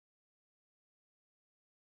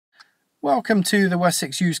Welcome to the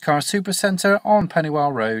Wessex Used Car Supercentre on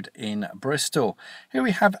Pennywell Road in Bristol. Here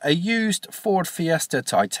we have a used Ford Fiesta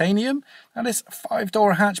Titanium. Now this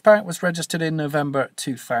 5-door hatchback was registered in November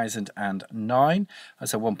 2009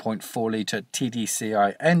 as a 1.4 litre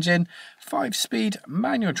TDCi engine, 5-speed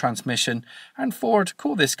manual transmission, and Ford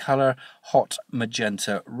call this colour Hot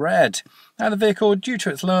Magenta Red. Now the vehicle, due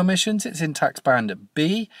to its low emissions, it's in tax band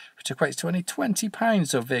B, which equates to only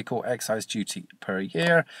 £20 of vehicle excise duty per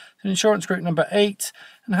year. It's an insurance group number 8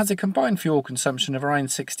 and has a combined fuel consumption of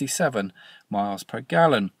around 67 miles per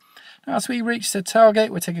gallon. Now, as we reach the tailgate,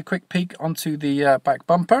 we'll take a quick peek onto the back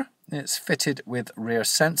bumper. It's fitted with rear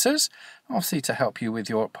sensors, obviously to help you with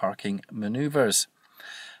your parking manoeuvres.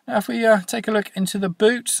 Now if we take a look into the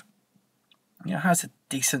boot, it has a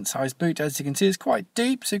decent sized boot. As you can see, it's quite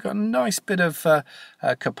deep, so you've got a nice bit of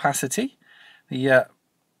capacity. The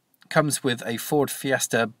comes with a Ford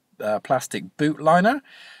Fiesta plastic boot liner,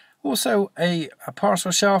 also a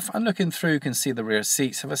parcel shelf, and looking through you can see the rear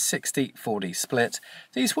seats have a 60-40 split.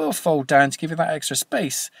 These will fold down to give you that extra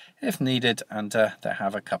space if needed, and they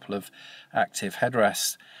have a couple of active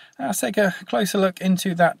headrests. Now let's take a closer look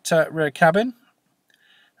into that rear cabin.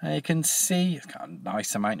 You can see it's got a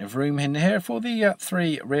nice amount of room in here for the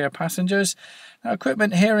 3 rear passengers. Now,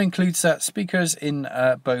 equipment here includes speakers in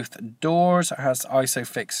both doors. It has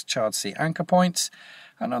ISOFIX child seat anchor points.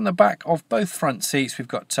 And on the back of both front seats, we've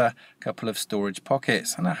got a couple of storage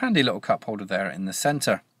pockets and a handy little cup holder there in the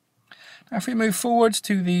centre. Now, if we move forward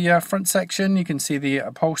to the front section, you can see the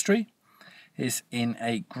upholstery is in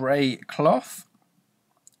a grey cloth.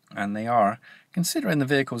 And they are, considering the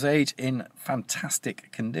vehicle's age, in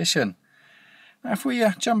fantastic condition. Now if we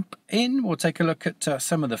jump in, we'll take a look at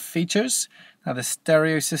some of the features. Now the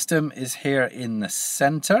stereo system is here in the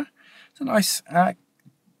centre. It's a nice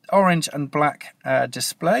orange and black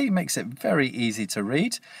display, makes it very easy to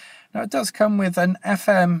read. Now it does come with an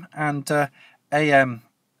FM and AM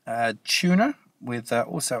tuner with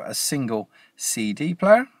also a single CD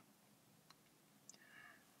player.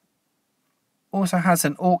 Also has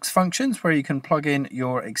an aux functions where you can plug in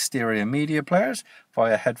your exterior media players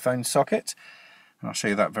via headphone socket. And I'll show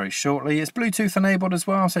you that very shortly. It's Bluetooth enabled as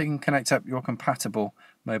well, so you can connect up your compatible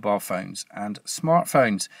mobile phones and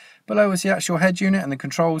smartphones. Below is the actual head unit and the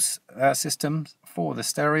controls system for the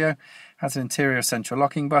stereo. Has an interior central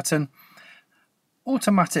locking button.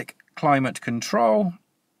 Automatic climate control.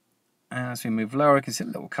 And as we move lower, you can see a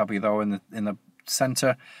little cubby though in the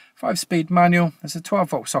centre. 5-speed manual. There's a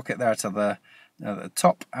 12-volt socket there to the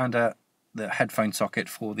top, and the headphone socket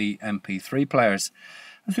for the MP3 players.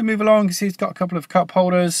 As we move along, you see it's got a couple of cup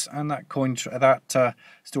holders and that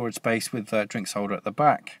storage space with a drinks holder at the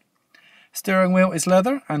back. Steering wheel is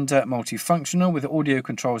leather and multifunctional with audio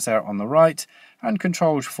controls there on the right and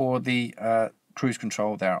controls for the cruise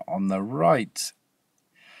control there on the right.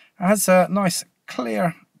 It has a nice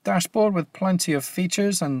clear dashboard with plenty of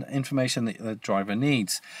features and information that the driver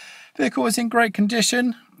needs. The vehicle is in great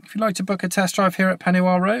condition. If you'd like to book a test drive here at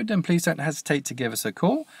Pennywell Road, then please don't hesitate to give us a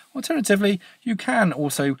call. Alternatively, you can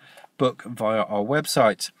also book via our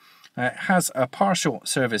website. It has a partial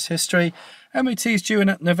service history. MOT is due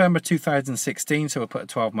in November 2016, so we'll put a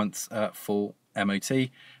 12-month full MOT.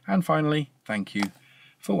 And finally, thank you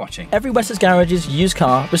for watching. Every Wessex Garage's used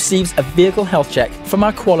car receives a vehicle health check from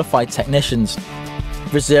our qualified technicians.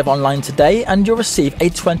 Reserve online today and you'll receive a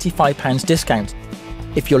 £25 discount.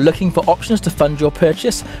 If you're looking for options to fund your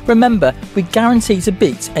purchase, remember we guarantee to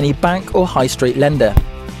beat any bank or high street lender.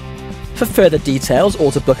 For further details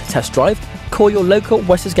or to book a test drive, call your local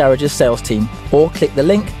Wessex Garages sales team or click the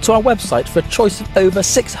link to our website for a choice of over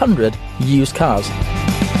 600 used cars.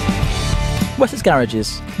 Wessex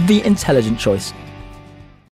Garages, the intelligent choice.